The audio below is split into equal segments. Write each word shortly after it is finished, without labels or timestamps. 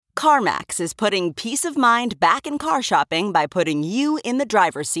CarMax is putting peace of mind back in car shopping by putting you in the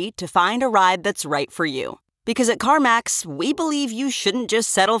driver's seat to find a ride that's right for you. Because at CarMax, we believe you shouldn't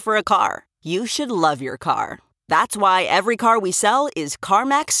just settle for a car. You should love your car. That's why every car we sell is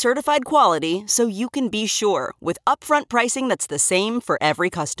CarMax certified quality, so you can be sure with upfront pricing that's the same for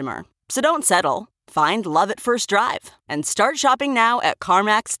every customer. So don't settle. Find love at first drive and start shopping now at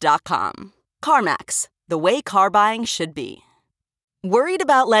CarMax.com. CarMax, the way car buying should be. Worried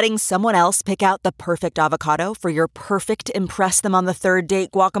about letting someone else pick out the perfect avocado for your perfect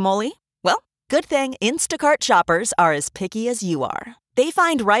impress-them-on-the-third-date guacamole? Well, good thing Instacart shoppers are as picky as you are. They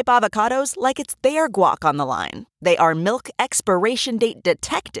find ripe avocados like it's their guac on the line. They are milk expiration date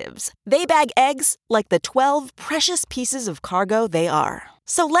detectives. They bag eggs like the 12 precious pieces of cargo they are.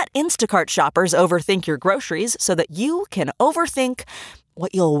 So let Instacart shoppers overthink your groceries so that you can overthink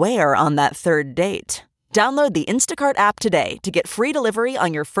what you'll wear on that third date. Download the Instacart app today to get free delivery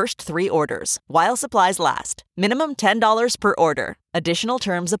on your first 3 orders, while supplies last. Minimum $10 per order. Additional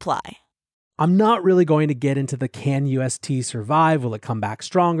terms apply. I'm not really going to get into the can UST survive, will it come back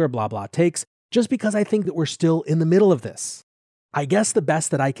stronger, blah, blah takes, just because I think that we're still in the middle of this. I guess the best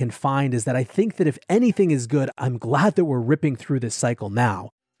that I can find is that I think that if anything is good, I'm glad that we're ripping through this cycle now,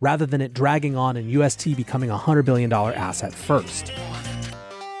 rather than it dragging on and UST becoming a $100 billion asset first.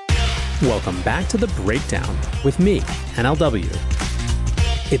 Welcome back to The Breakdown with me, NLW.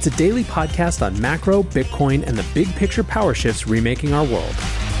 It's a daily podcast on macro, Bitcoin, and the big picture power shifts remaking our world.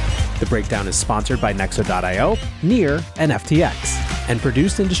 The Breakdown is sponsored by Nexo.io, Near, and FTX, and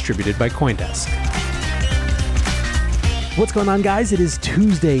produced and distributed by CoinDesk. What's going on, guys? It is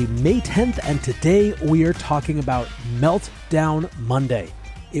Tuesday, May 10th, and today we are talking about Meltdown Monday.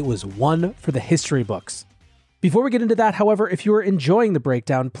 It was one for the history books. Before we get into that, however, if you are enjoying The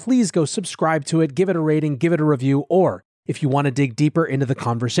Breakdown, please go subscribe to it, give it a rating, give it a review, or if you want to dig deeper into the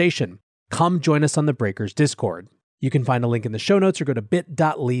conversation, come join us on the Breakers Discord. You can find a link in the show notes or go to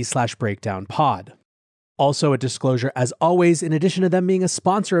bit.ly/breakdownpod. Also, a disclosure, as always, in addition to them being a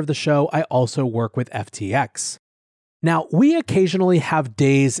sponsor of the show, I also work with FTX. Now, we occasionally have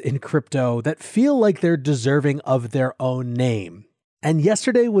days in crypto that feel like they're deserving of their own name, and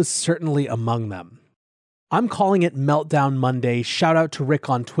yesterday was certainly among them. I'm calling it Meltdown Monday. Shout out to Rick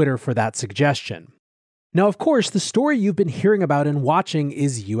on Twitter for that suggestion. Now, of course, the story you've been hearing about and watching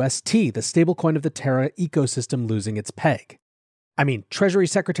is UST, the stablecoin of the Terra ecosystem losing its peg. I mean, Treasury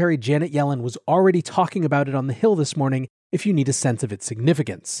Secretary Janet Yellen was already talking about it on the Hill this morning if you need a sense of its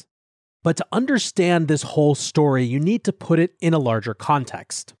significance. But to understand this whole story, you need to put it in a larger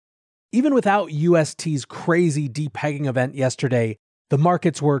context. Even without UST's crazy depegging event yesterday, the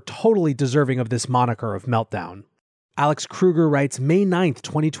markets were totally deserving of this moniker of Meltdown. Alex Kruger writes, May 9th,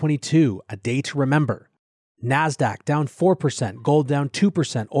 2022, a day to remember. NASDAQ down 4%, gold down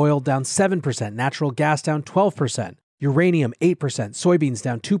 2%, oil down 7%, natural gas down 12%, uranium 8%, soybeans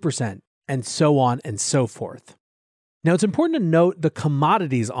down 2%, and so on and so forth. Now, it's important to note the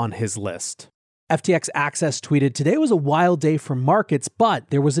commodities on his list. FTX Access tweeted, today was a wild day for markets,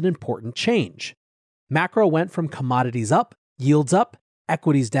 but there was an important change. Macro went from commodities up, yields up,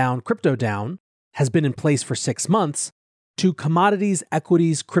 equities down, crypto down, has been in place for 6 months, to commodities,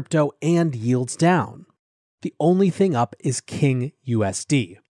 equities, crypto, and yields down. The only thing up is King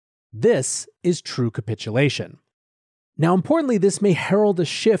USD. This is true capitulation. Now, importantly, this may herald a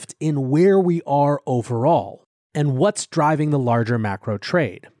shift in where we are overall and what's driving the larger macro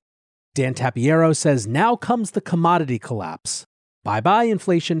trade. Dan Tapiero says, now comes the commodity collapse. Bye-bye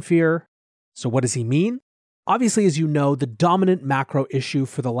inflation fear. So what does he mean? Obviously, as you know, the dominant macro issue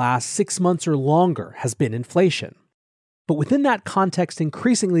for the last 6 months or longer has been inflation. But within that context,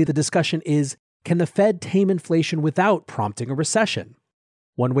 increasingly the discussion is, can the Fed tame inflation without prompting a recession?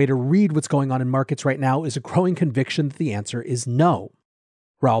 One way to read what's going on in markets right now is a growing conviction that the answer is no.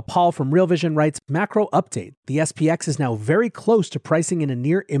 Raoul Paul from Real Vision writes, macro update. The SPX is now very close to pricing in a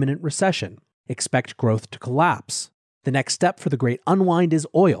near imminent recession. Expect growth to collapse. The next step for the great unwind is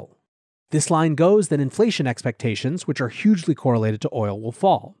oil. This line goes, then inflation expectations, which are hugely correlated to oil, will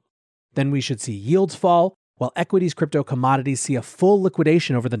fall. Then we should see yields fall, while equities, crypto, commodities see a full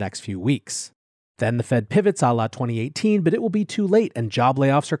liquidation over the next few weeks. Then the Fed pivots a la 2018, but it will be too late and job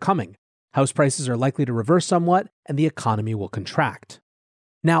layoffs are coming. House prices are likely to reverse somewhat, and the economy will contract.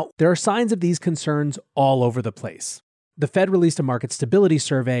 Now, there are signs of these concerns all over the place. The Fed released a market stability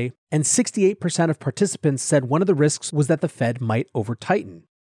survey, and 68% of participants said one of the risks was that the Fed might over-tighten.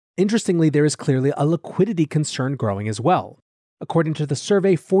 Interestingly, there is clearly a liquidity concern growing as well. According to the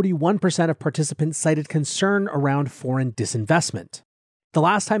survey, 41% of participants cited concern around foreign disinvestment. The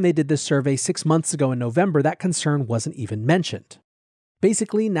last time they did this survey 6 months ago in November, that concern wasn't even mentioned.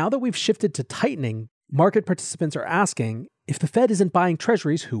 Basically, now that we've shifted to tightening, market participants are asking, if the Fed isn't buying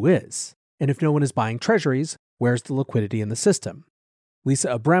treasuries, who is? And if no one is buying treasuries, where's the liquidity in the system?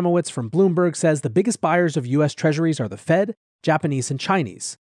 Lisa Abramowitz from Bloomberg says the biggest buyers of U.S. treasuries are the Fed, Japanese, and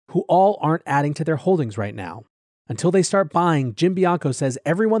Chinese, who all aren't adding to their holdings right now. Until they start buying, Jim Bianco says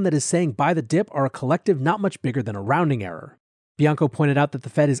everyone that is saying buy the dip are a collective not much bigger than a rounding error. Bianco pointed out that the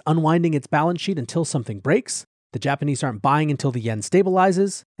Fed is unwinding its balance sheet until something breaks, the Japanese aren't buying until the yen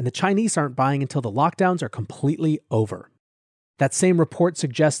stabilizes, and the Chinese aren't buying until the lockdowns are completely over. That same report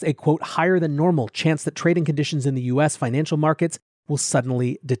suggests a, quote, higher than normal chance that trading conditions in the U.S. financial markets will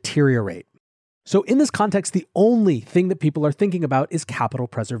suddenly deteriorate. So in this context, the only thing that people are thinking about is capital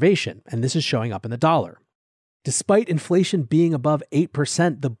preservation, and this is showing up in the dollar. Despite inflation being above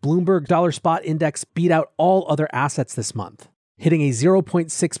 8%, the Bloomberg Dollar Spot Index beat out all other assets this month, hitting a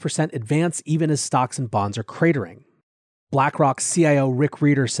 0.6% advance even as stocks and bonds are cratering. BlackRock's CIO Rick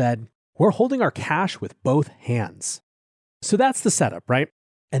Rieder said, "We're holding our cash with both hands." So that's the setup, right?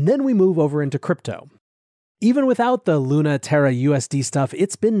 And then we move over into crypto. Even without the Luna, Terra, USD stuff,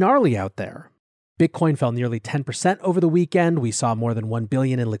 it's been gnarly out there. Bitcoin fell nearly 10% over the weekend. We saw more than $1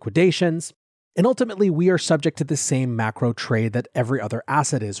 billion in liquidations. And ultimately, we are subject to the same macro trade that every other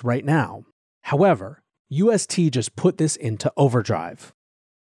asset is right now. However, UST just put this into overdrive.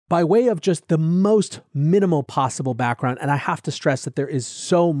 By way of just the most minimal possible background, and I have to stress that there is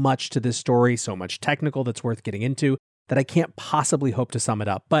so much to this story, so much technical that's worth getting into, that I can't possibly hope to sum it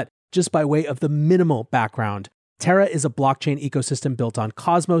up. But just by way of the minimal background, Terra is a blockchain ecosystem built on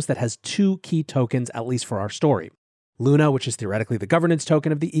Cosmos that has two key tokens, at least for our story. Luna, which is theoretically the governance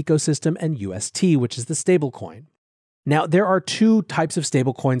token of the ecosystem, and UST, which is the stablecoin. Now, there are two types of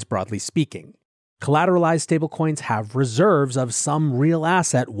stablecoins broadly speaking. Collateralized stablecoins have reserves of some real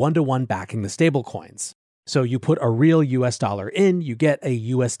asset one-to-one backing the stablecoins. So you put a real US dollar in, you get a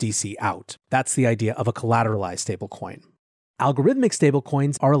USDC out. That's the idea of a collateralized stablecoin. Algorithmic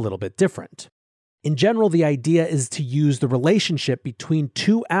stablecoins are a little bit different. In general, the idea is to use the relationship between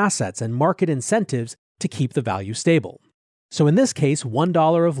two assets and market incentives to keep the value stable. So in this case,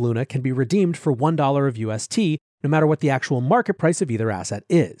 $1 of Luna can be redeemed for $1 of UST, no matter what the actual market price of either asset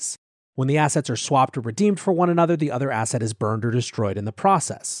is. When the assets are swapped or redeemed for one another, the other asset is burned or destroyed in the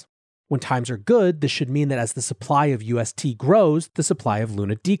process. When times are good, this should mean that as the supply of UST grows, the supply of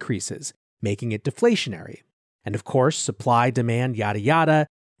Luna decreases, making it deflationary. And of course, supply, demand, yada yada,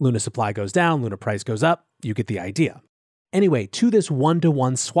 Luna supply goes down, Luna price goes up, you get the idea. Anyway, to this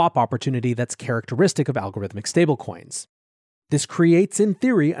one-to-one swap opportunity that's characteristic of algorithmic stablecoins. This creates, in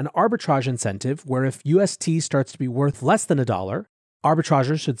theory, an arbitrage incentive where if UST starts to be worth less than $1,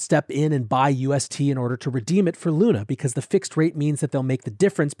 arbitrageurs should step in and buy UST in order to redeem it for Luna because the fixed rate means that they'll make the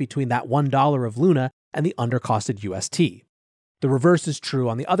difference between that $1 of Luna and the undercosted UST. The reverse is true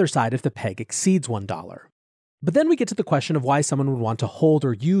on the other side if the peg exceeds $1. But then we get to the question of why someone would want to hold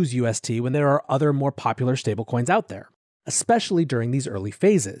or use UST when there are other more popular stablecoins out there, especially during these early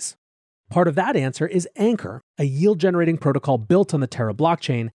phases. Part of that answer is Anchor, a yield-generating protocol built on the Terra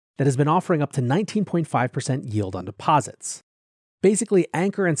blockchain that has been offering up to 19.5% yield on deposits. Basically,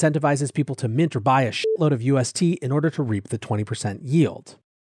 Anchor incentivizes people to mint or buy a shitload of UST in order to reap the 20% yield.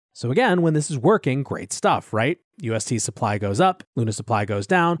 So again, when this is working, great stuff, right? UST supply goes up, Luna supply goes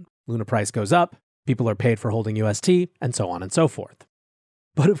down, Luna price goes up, people are paid for holding UST, and so on and so forth.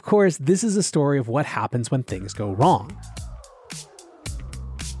 But of course, this is a story of what happens when things go wrong.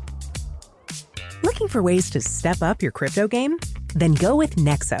 Looking for ways to step up your crypto game? Then go with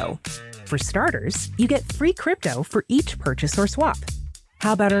Nexo. For starters, you get free crypto for each purchase or swap.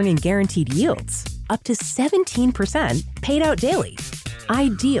 How about earning guaranteed yields? Up to 17% paid out daily.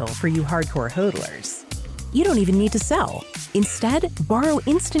 Ideal for you hardcore hodlers. You don't even need to sell. Instead, borrow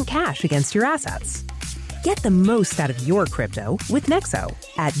instant cash against your assets. Get the most out of your crypto with Nexo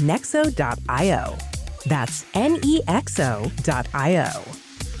at nexo.io. That's nexo.io.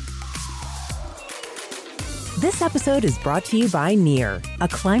 This episode is brought to you by Near, a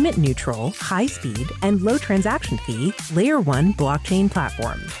climate-neutral, high-speed, and low-transaction fee Layer 1 blockchain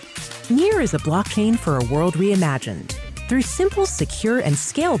platform. Near is a blockchain for a world reimagined. Through simple, secure, and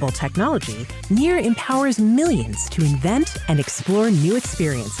scalable technology, Near empowers millions to invent and explore new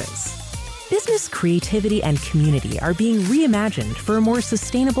experiences. Business, creativity, and community are being reimagined for a more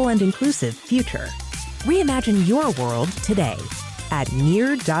sustainable and inclusive future. Reimagine your world today at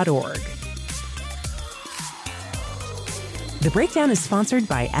near.org. The Breakdown is sponsored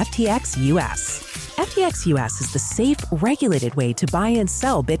by FTX US. FTX US is the safe, regulated way to buy and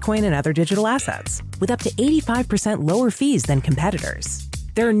sell Bitcoin and other digital assets, with up to 85% lower fees than competitors.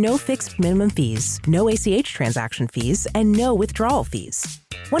 There are no fixed minimum fees, no ACH transaction fees, and no withdrawal fees.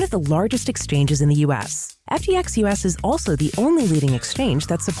 One of the largest exchanges in the U.S., FTX US is also the only leading exchange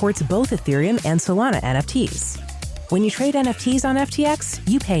that supports both Ethereum and Solana NFTs. When you trade NFTs on FTX,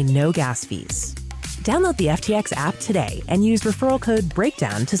 you pay no gas fees. Download the FTX app today and use referral code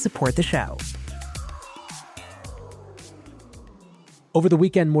BREAKDOWN to support the show. Over the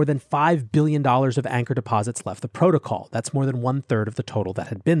weekend, more than $5 billion of Anchor deposits left the protocol. That's more than 1/3 of the total that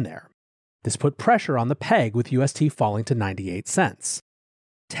had been there. This put pressure on the peg, with UST falling to 98 cents.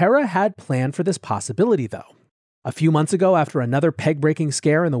 Terra had planned for this possibility, though. A few months ago, after another peg-breaking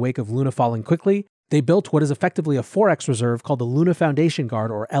scare in the wake of Luna falling quickly, they built what is effectively a Forex reserve called the Luna Foundation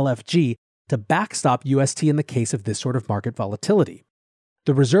Guard, or LFG, to backstop UST in the case of this sort of market volatility.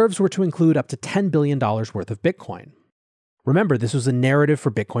 The reserves were to include up to $10 billion worth of Bitcoin. Remember, this was a narrative for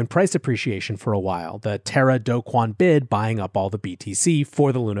Bitcoin price appreciation for a while, the Terra Do Kwon bid buying up all the BTC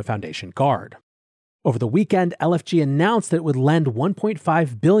for the Luna Foundation Guard. Over the weekend, LFG announced that it would lend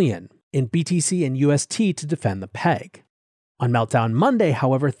 $1.5 billion in BTC and UST to defend the peg. On Meltdown Monday,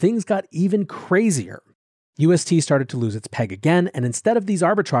 however, things got even crazier. UST started to lose its peg again, and instead of these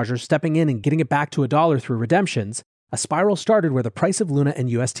arbitrageurs stepping in and getting it back to $1 through redemptions, a spiral started where the price of Luna and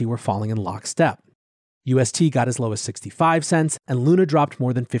UST were falling in lockstep. UST got as low as 65 cents, and Luna dropped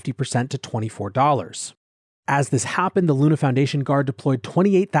more than 50% to $24. As this happened, the Luna Foundation Guard deployed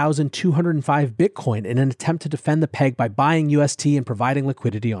 28,205 Bitcoin in an attempt to defend the peg by buying UST and providing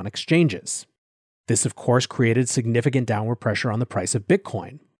liquidity on exchanges. This, of course, created significant downward pressure on the price of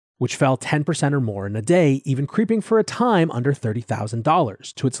Bitcoin, which fell 10% or more in a day, even creeping for a time under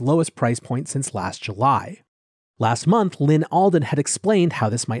 $30,000 to its lowest price point since last July. Last month, Lyn Alden had explained how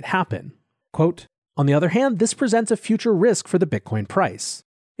this might happen. Quote, "On the other hand, this presents a future risk for the Bitcoin price.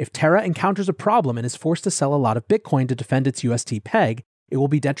 If Terra encounters a problem and is forced to sell a lot of Bitcoin to defend its UST peg, it will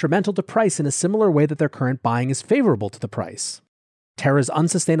be detrimental to price in a similar way that their current buying is favorable to the price. Terra's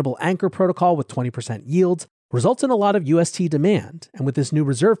unsustainable Anchor protocol with 20% yields results in a lot of UST demand, and with this new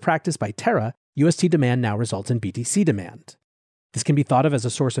reserve practice by Terra, UST demand now results in BTC demand. This can be thought of as a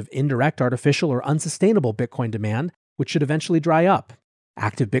source of indirect, artificial, or unsustainable Bitcoin demand, which should eventually dry up.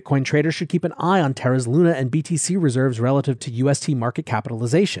 Active Bitcoin traders should keep an eye on Terra's Luna and BTC reserves relative to UST market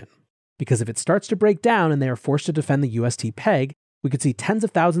capitalization, because if it starts to break down and they are forced to defend the UST peg, we could see tens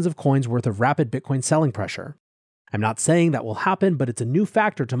of thousands of coins worth of rapid Bitcoin selling pressure. I'm not saying that will happen, but it's a new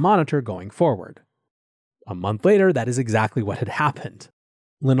factor to monitor going forward." A month later, that is exactly what had happened.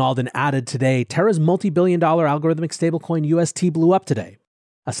 Lyn Alden added today, Terra's multi-billion-dollar algorithmic stablecoin UST blew up today.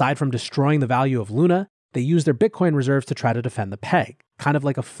 Aside from destroying the value of Luna, they used their Bitcoin reserves to try to defend the peg, kind of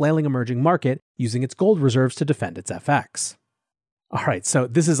like a flailing emerging market using its gold reserves to defend its FX. All right, so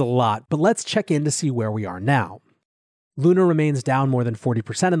this is a lot, but let's check in to see where we are now. Luna remains down more than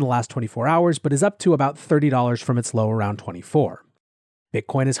 40% in the last 24 hours, but is up to about $30 from its low around 24.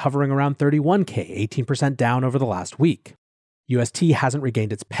 Bitcoin is hovering around 31K, 18% down over the last week. UST hasn't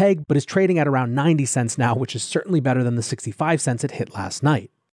regained its peg, but is trading at around 90 cents now, which is certainly better than the 65 cents it hit last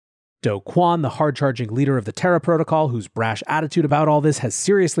night. Do Kwon, the hard-charging leader of the Terra protocol, whose brash attitude about all this has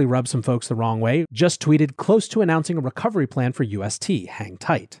seriously rubbed some folks the wrong way, just tweeted close to announcing a recovery plan for UST, hang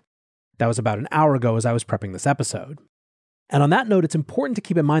tight. That was about an hour ago as I was prepping this episode. And on that note, it's important to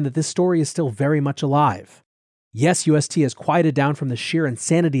keep in mind that this story is still very much alive. Yes, UST has quieted down from the sheer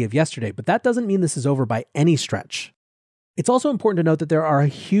insanity of yesterday, but that doesn't mean this is over by any stretch. It's also important to note that there are a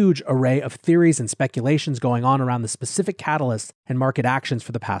huge array of theories and speculations going on around the specific catalysts and market actions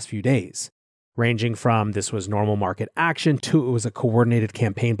for the past few days, ranging from this was normal market action to it was a coordinated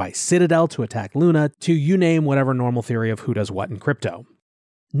campaign by Citadel to attack Luna to you name whatever normal theory of who does what in crypto.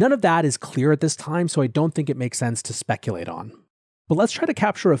 None of that is clear at this time, so I don't think it makes sense to speculate on. But let's try to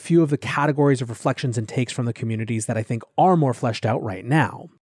capture a few of the categories of reflections and takes from the communities that I think are more fleshed out right now.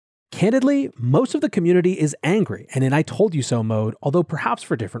 Candidly, most of the community is angry and in I told you so mode, although perhaps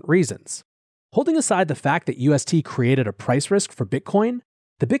for different reasons. Holding aside the fact that UST created a price risk for Bitcoin,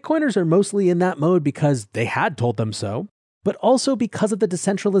 the Bitcoiners are mostly in that mode because they had told them so, but also because of the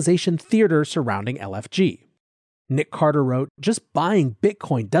decentralization theater surrounding LFG. Nick Carter wrote, "Just buying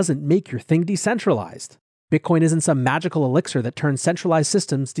Bitcoin doesn't make your thing decentralized. Bitcoin isn't some magical elixir that turns centralized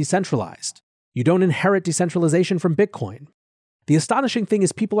systems decentralized. You don't inherit decentralization from Bitcoin. The astonishing thing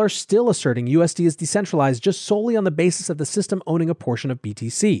is people are still asserting USD is decentralized just solely on the basis of the system owning a portion of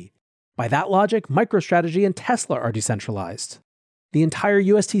BTC. By that logic, MicroStrategy and Tesla are decentralized. The entire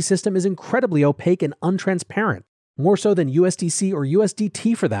UST system is incredibly opaque and untransparent, more so than USDC or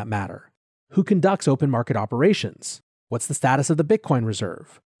USDT for that matter. Who conducts open market operations? What's the status of the Bitcoin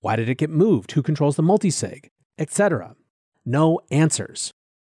reserve? Why did it get moved? Who controls the multisig? Etc. No answers.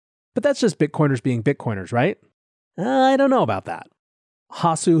 But that's just Bitcoiners being Bitcoiners, right? I don't know about that.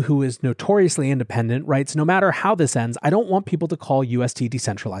 Hasu, who is notoriously independent, writes, "No matter how this ends, I don't want people to call UST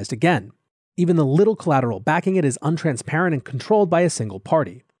decentralized again. Even the little collateral backing it is untransparent and controlled by a single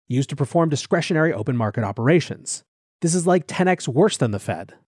party, used to perform discretionary open market operations. This is like 10x worse than the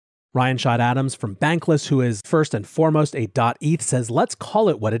Fed." Ryan Shot Adams from Bankless, who is first and foremost a .eth, says, "Let's call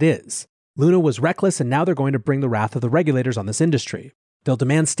it what it is. Luna was reckless, and now they're going to bring the wrath of the regulators on this industry. They'll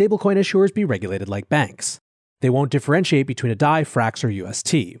demand stablecoin issuers be regulated like banks. They won't differentiate between a DAI, Frax, or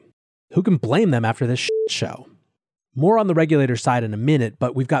UST. Who can blame them after this show?" More on the regulator side in a minute,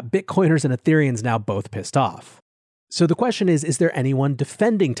 but we've got Bitcoiners and Ethereans now both pissed off. So the question is there anyone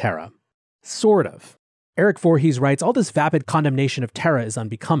defending Terra? Sort of. Eric Voorhees writes, "All this vapid condemnation of Terra is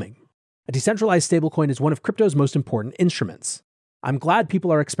unbecoming. A decentralized stablecoin is one of crypto's most important instruments. I'm glad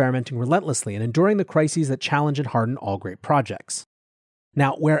people are experimenting relentlessly and enduring the crises that challenge and harden all great projects."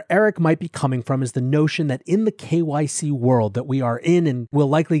 Now, where Eric might be coming from is the notion that in the KYC world that we are in and will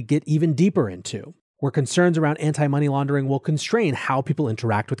likely get even deeper into, where concerns around anti-money laundering will constrain how people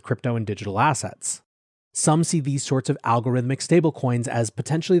interact with crypto and digital assets. Some see these sorts of algorithmic stablecoins as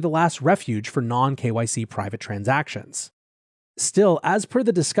potentially the last refuge for non-KYC private transactions. Still, as per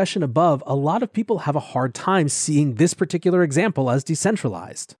the discussion above, a lot of people have a hard time seeing this particular example as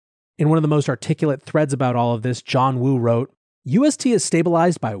decentralized. In one of the most articulate threads about all of this, John Wu wrote, "UST is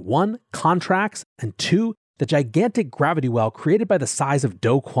stabilized by 1, contracts, and 2, the gigantic gravity well created by the size of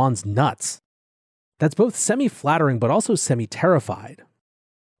Do Kwon's nuts." That's both semi-flattering but also semi-terrified.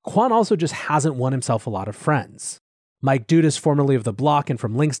 Kwon also just hasn't won himself a lot of friends. Mike Dudas, formerly of The Block and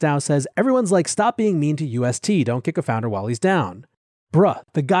from LinksDAO, says, "Everyone's like, stop being mean to UST, don't kick a founder while he's down." Bruh,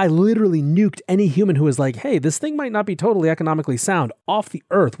 the guy literally nuked any human who was like, "Hey, this thing might not be totally economically sound," off the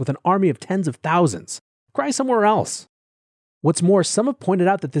earth with an army of tens of thousands. Cry somewhere else. What's more, some have pointed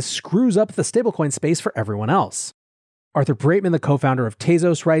out that this screws up the stablecoin space for everyone else. Arthur Breitman, the co-founder of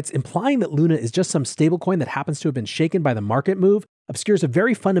Tezos, writes, "Implying that Luna is just some stablecoin that happens to have been shaken by the market move obscures a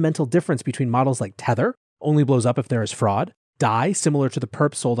very fundamental difference between models like Tether, only blows up if there is fraud, DAI, similar to the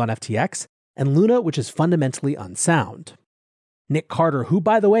perp sold on FTX, and Luna, which is fundamentally unsound." Nick Carter, who,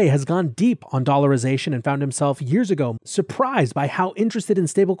 by the way, has gone deep on dollarization and found himself years ago surprised by how interested in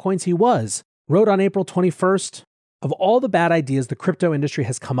stablecoins he was, wrote on April 21st, "Of all the bad ideas the crypto industry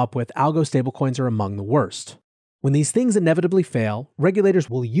has come up with, algo stablecoins are among the worst. When these things inevitably fail, regulators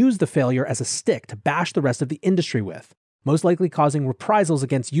will use the failure as a stick to bash the rest of the industry with, most likely causing reprisals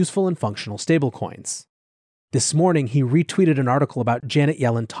against useful and functional stablecoins." This morning, he retweeted an article about Janet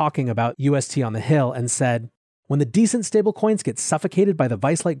Yellen talking about UST on the Hill and said, "When the decent stablecoins get suffocated by the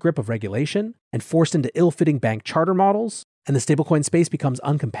vice-like grip of regulation and forced into ill-fitting bank charter models, and the stablecoin space becomes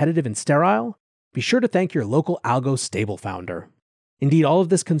uncompetitive and sterile, be sure to thank your local algo stable founder." Indeed, all of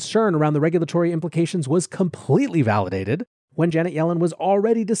this concern around the regulatory implications was completely validated when Janet Yellen was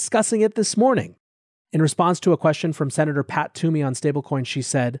already discussing it this morning. In response to a question from Senator Pat Toomey on stablecoins, she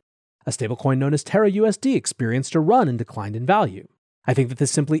said, "A stablecoin known as Terra USD experienced a run and declined in value. I think that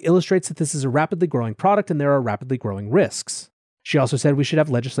this simply illustrates that this is a rapidly growing product and there are rapidly growing risks." She also said we should have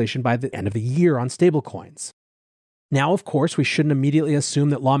legislation by the end of the year on stablecoins. Now, of course, we shouldn't immediately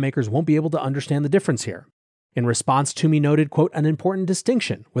assume that lawmakers won't be able to understand the difference here. In response, Toomey noted, quote, "an important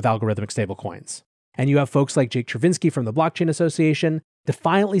distinction with algorithmic stablecoins." And you have folks like Jake Chervinsky from the Blockchain Association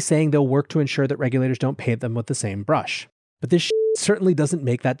defiantly saying they'll work to ensure that regulators don't paint them with the same brush. But this certainly doesn't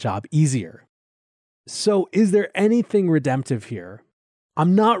make that job easier. So is there anything redemptive here?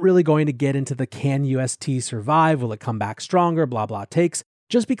 I'm not really going to get into the can UST survive, will it come back stronger, blah, blah takes,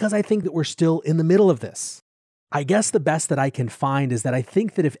 just because I think that we're still in the middle of this. I guess the best that I can find is that I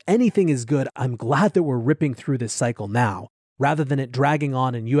think that if anything is good, I'm glad that we're ripping through this cycle now, rather than it dragging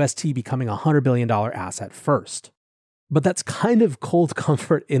on and UST becoming a $100 billion asset first. But that's kind of cold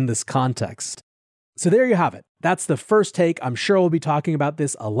comfort in this context. So there you have it. That's the first take. I'm sure we'll be talking about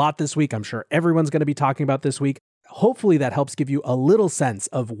this a lot this week. I'm sure everyone's going to be talking about this week. Hopefully that helps give you a little sense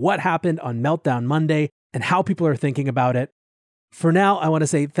of what happened on Meltdown Monday and how people are thinking about it. For now, I want to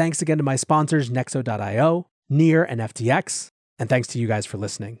say thanks again to my sponsors, Nexo.io, Near, and FTX, and thanks to you guys for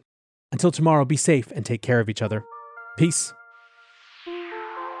listening. Until tomorrow, be safe and take care of each other. Peace.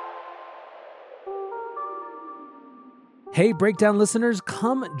 Hey, Breakdown listeners,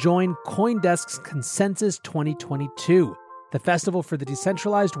 come join CoinDesk's Consensus 2022, the festival for the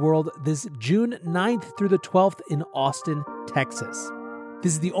decentralized world, this June 9th through the 12th in Austin, Texas.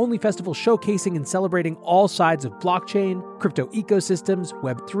 This is the only festival showcasing and celebrating all sides of blockchain, crypto ecosystems,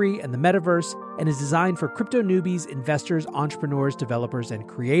 Web3, and the metaverse, and is designed for crypto newbies, investors, entrepreneurs, developers, and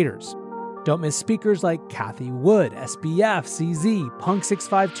creators. Don't miss speakers like Kathy Wood, SBF, CZ,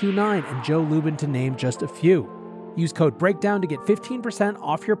 Punk6529, and Joe Lubin, to name just a few. Use code BREAKDOWN to get 15%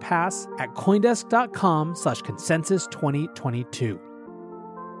 off your pass at Coindesk.com/consensus2022.